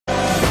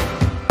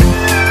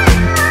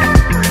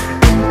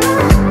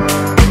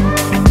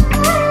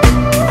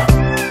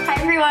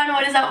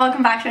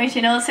welcome back to my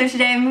channel. So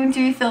today I'm going to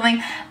be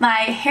filming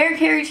my hair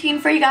care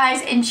routine for you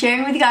guys and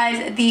sharing with you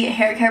guys the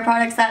hair care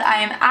products that I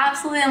am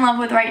absolutely in love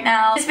with right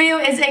now. This video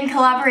is in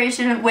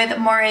collaboration with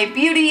Moerie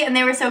Beauty, and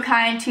they were so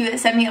kind to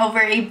send me over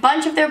a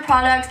bunch of their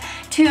products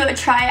to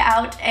try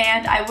out,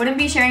 and I wouldn't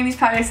be sharing these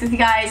products with you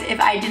guys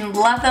if I didn't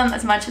love them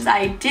as much as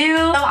I do.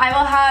 So I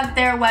will have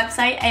their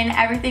website and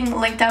everything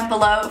linked down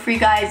below for you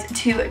guys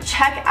to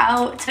check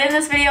out. In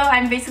this video,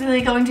 I'm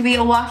basically going to be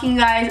walking you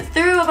guys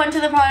through a bunch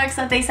of the products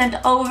that they sent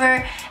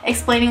over,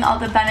 explaining all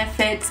the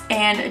benefits,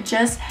 and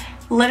just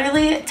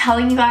literally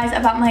telling you guys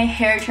about my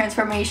hair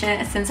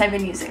transformation since I've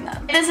been using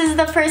them. If this is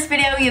the first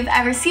video you've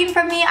ever seen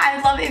from me,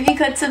 I'd love if you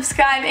could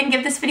subscribe and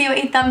give this video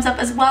a thumbs up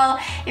as well.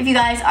 If you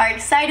guys are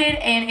excited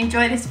and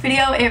enjoy this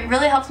video, it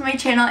really helps my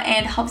channel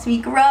and helps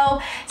me grow,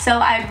 so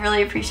I'd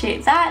really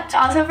appreciate that.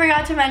 I also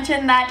forgot to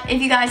mention that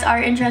if you guys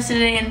are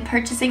interested in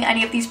purchasing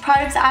any of these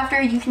products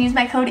after, you can use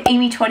my code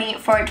AMY20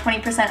 for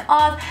 20%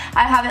 off.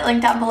 I have it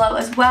linked down below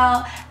as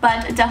well,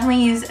 but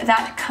definitely use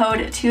that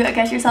code to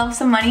get yourself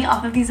some money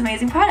off of these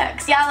amazing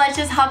products. Yeah, let's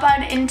just hop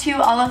on into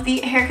all of the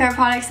hair care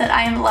products that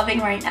I am loving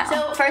right now.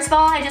 So first of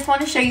all, I just want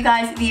to show you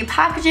guys the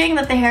packaging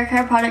that the hair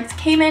care products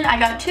came in. I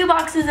got 2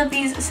 boxes of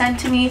these sent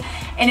to me,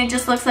 and it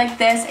just looks like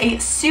this. A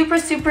super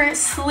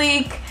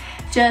sleek,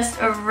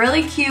 just a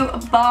really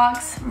cute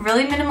box,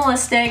 really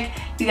minimalistic.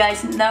 You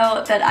guys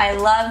know that I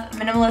love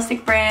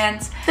minimalistic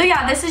brands. So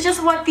yeah, this is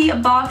just what the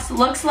box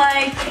looks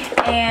like,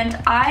 and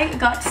I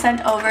got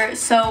sent over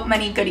so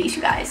many goodies,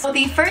 you guys. So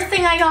the first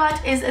thing I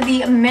got is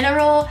the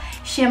mineral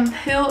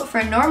shampoo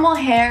for normal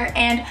hair,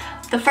 and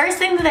the first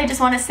thing that I just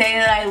want to say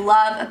that I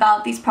love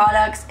about these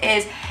products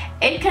is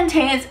it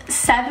contains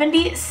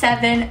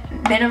 77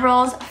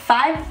 minerals,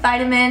 5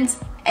 vitamins,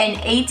 and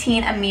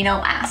 18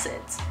 amino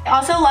acids. I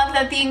also love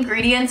that the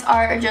ingredients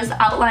are just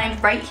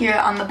outlined right here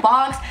on the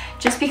box,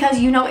 just because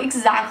you know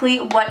exactly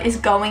what is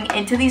going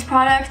into these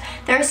products.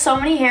 There are so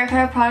many hair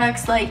care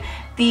products, like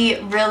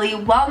the really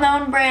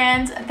well-known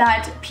brands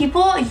that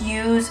people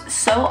use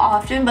so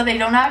often, but they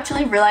don't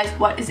actually realize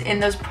what is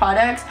in those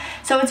products.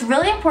 So it's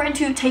really important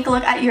to take a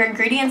look at your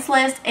ingredients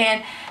list,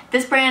 and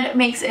this brand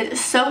makes it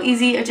so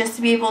easy just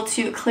to be able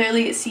to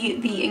clearly see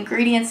the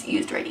ingredients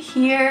used right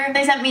here.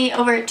 They sent me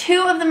over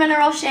 2 of the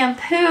mineral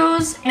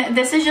shampoos, and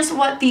this is just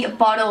what the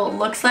bottle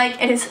looks like.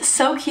 It is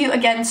so cute,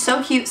 again,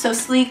 so cute, so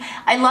sleek.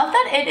 I love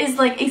that it is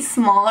like a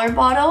smaller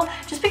bottle,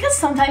 just because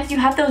sometimes you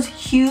have those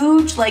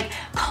huge, like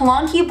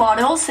clunky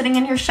bottles sitting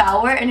in your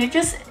shower, and it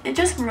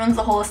just ruins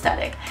the whole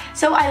aesthetic.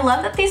 So I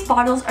love that these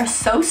bottles are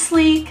so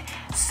sleek,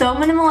 so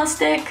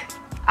minimalistic.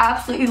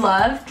 Absolutely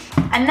love.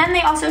 And then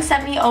they also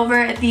sent me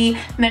over the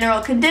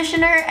mineral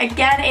conditioner.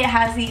 Again, it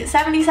has the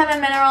 77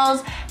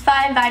 minerals,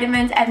 5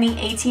 vitamins, and the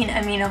 18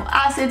 amino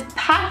acids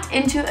packed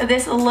into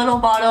this little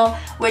bottle,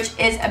 which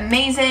is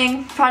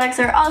amazing. Products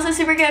are also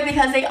super good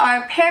because they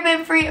are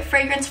paraben free,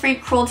 fragrance free,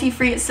 cruelty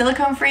free,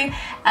 silicone free,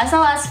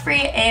 SLS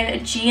free,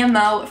 and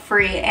GMO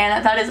free,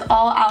 and that is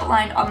all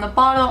outlined on the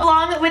bottle.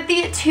 Along with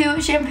the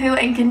 2 shampoo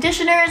and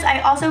conditioners, I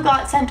also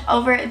got sent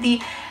over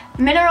the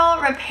mineral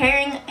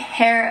repairing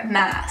hair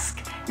mask.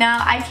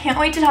 Now, I can't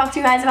wait to talk to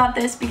you guys about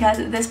this because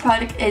this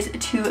product is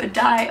to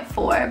die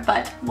for,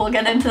 but we'll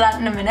get into that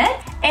in a minute.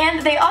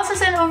 And they also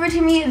sent over to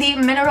me the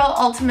Mineral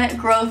Ultimate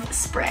Growth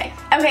Spray.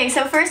 Okay,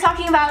 so first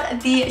talking about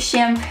the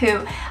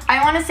shampoo,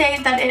 I want to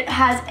say that it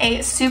has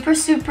a super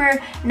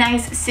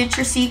nice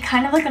citrusy,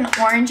 kind of like an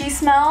orangey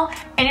smell,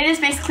 and it is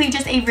basically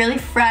just a really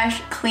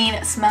fresh,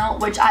 clean smell,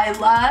 which I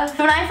love.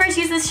 So when I first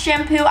used this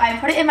shampoo, I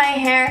put it in my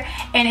hair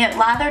and it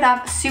lathered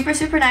up super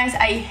nice.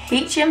 I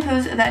hate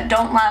shampoos that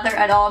don't lather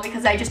at all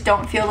because I just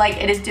don't feel like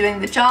it is doing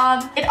the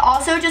job. It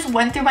also just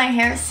went through my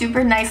hair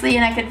super nicely,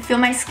 and I could feel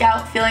my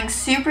scalp feeling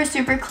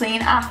super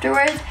clean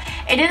afterwards.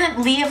 It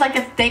didn't leave like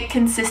a thick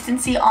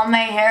consistency on my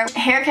hair.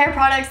 Hair care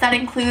products that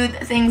include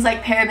things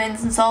like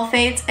parabens and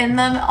sulfates in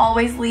them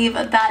always leave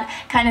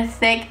that kind of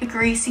thick,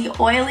 greasy,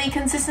 oily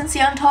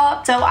consistency on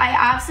top. So I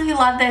absolutely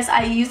love this.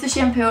 I used the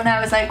shampoo and I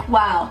was like,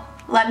 wow,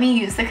 let me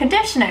use the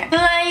conditioner. So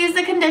then I used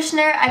the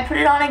conditioner, I put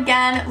it on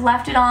again,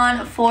 left it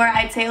on for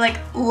I'd say like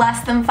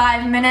less than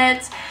 5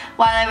 minutes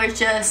while I was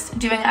just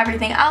doing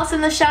everything else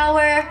in the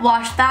shower.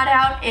 Washed that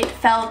out, it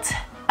felt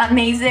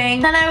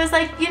amazing. Then I was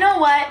like, you know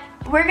what?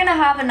 We're gonna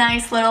have a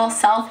nice little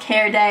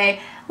self-care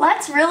day.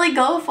 Let's really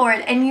go for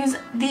it and use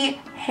the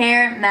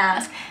hair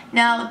mask.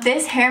 Now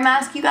this hair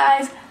mask, you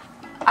guys,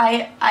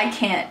 I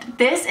can't.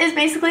 This is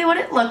basically what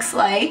it looks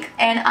like,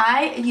 and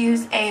I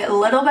use a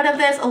little bit of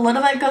this. A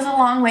little bit goes a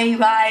long way, you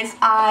guys.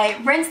 I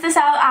rinsed this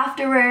out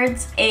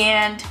afterwards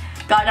and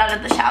got out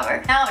of the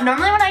shower. Now,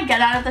 normally when I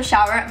get out of the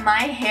shower,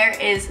 my hair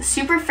is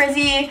super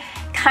frizzy,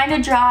 kind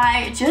of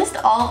dry, just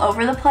all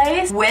over the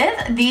place.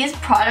 With these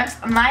products,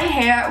 my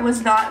hair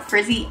was not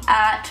frizzy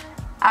at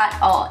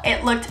all.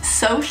 It looked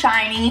so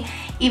shiny.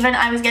 Even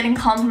I was getting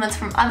compliments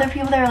from other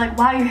people. They were like,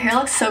 wow, your hair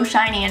looks so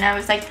shiny, and I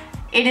was like,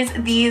 it is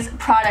these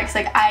products.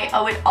 Like, I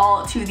owe it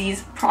all to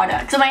these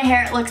products. So my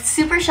hair looked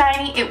super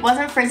shiny, it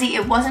wasn't frizzy,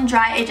 it wasn't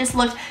dry, it just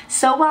looked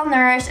so well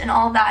nourished and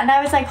all of that. And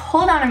I was like,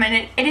 hold on a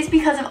minute, it is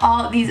because of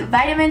all of these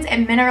vitamins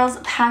and minerals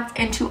packed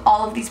into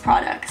all of these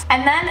products.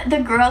 And then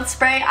the growth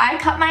spray, I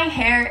cut my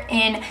hair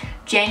in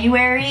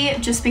January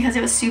just because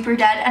it was super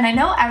dead, and I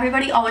know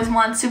everybody always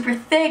wants super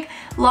thick,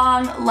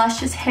 long,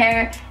 luscious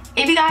hair.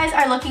 If you guys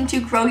are looking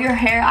to grow your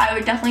hair, I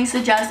would definitely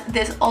suggest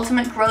this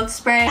Ultimate Growth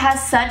Spray. It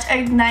has such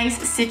a nice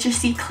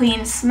citrusy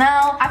clean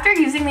smell. After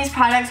using these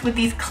products with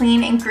these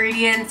clean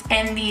ingredients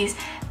and these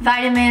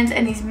vitamins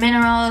and these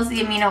minerals,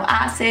 the amino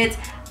acids,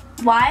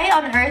 why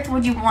on earth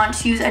would you want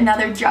to use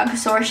another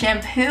drugstore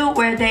shampoo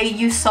where they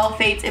use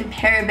sulfates and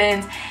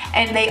parabens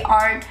and they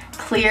aren't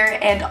clear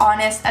and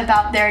honest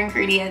about their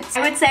ingredients?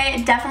 I would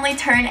say definitely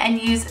turn and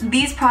use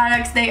these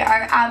products. They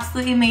are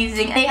absolutely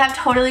amazing. They have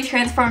totally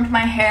transformed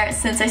my hair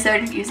since I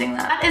started using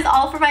them. That is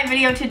all for my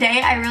video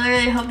today. I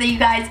really hope that you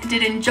guys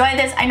did enjoy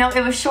this. I know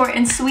it was short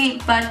and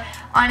sweet, but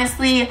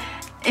honestly,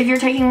 if you're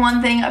taking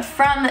one thing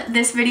from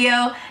this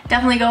video,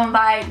 definitely go and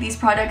buy these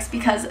products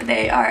because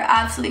they are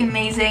absolutely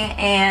amazing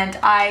and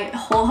I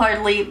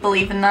wholeheartedly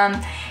believe in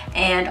them.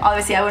 And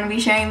obviously I wouldn't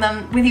be sharing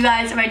them with you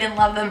guys if I didn't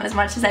love them as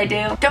much as I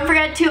do. Don't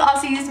forget to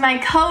also use my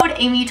code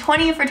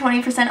AMY20 for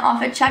 20%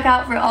 off at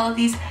checkout for all of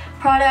these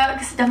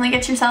products. Definitely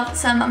get yourself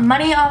some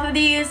money off of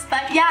these.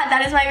 But yeah,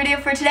 that is my video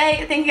for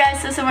today. Thank you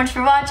guys so much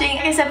for watching.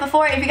 Like I said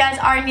before, if you guys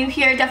are new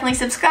here, definitely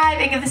subscribe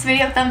and give this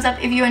video a thumbs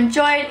up if you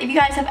enjoyed. If you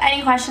guys have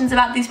any questions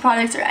about these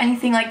products or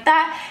anything like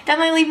that,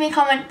 definitely leave me a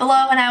comment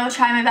below and I will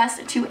try my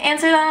best to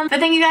answer them. But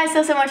thank you guys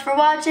so much for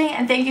watching,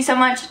 and thank you so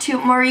much to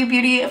Moerie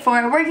Beauty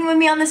for working with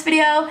me on this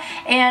video,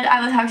 and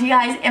I will talk to you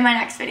guys in my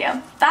next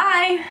video.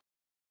 Bye!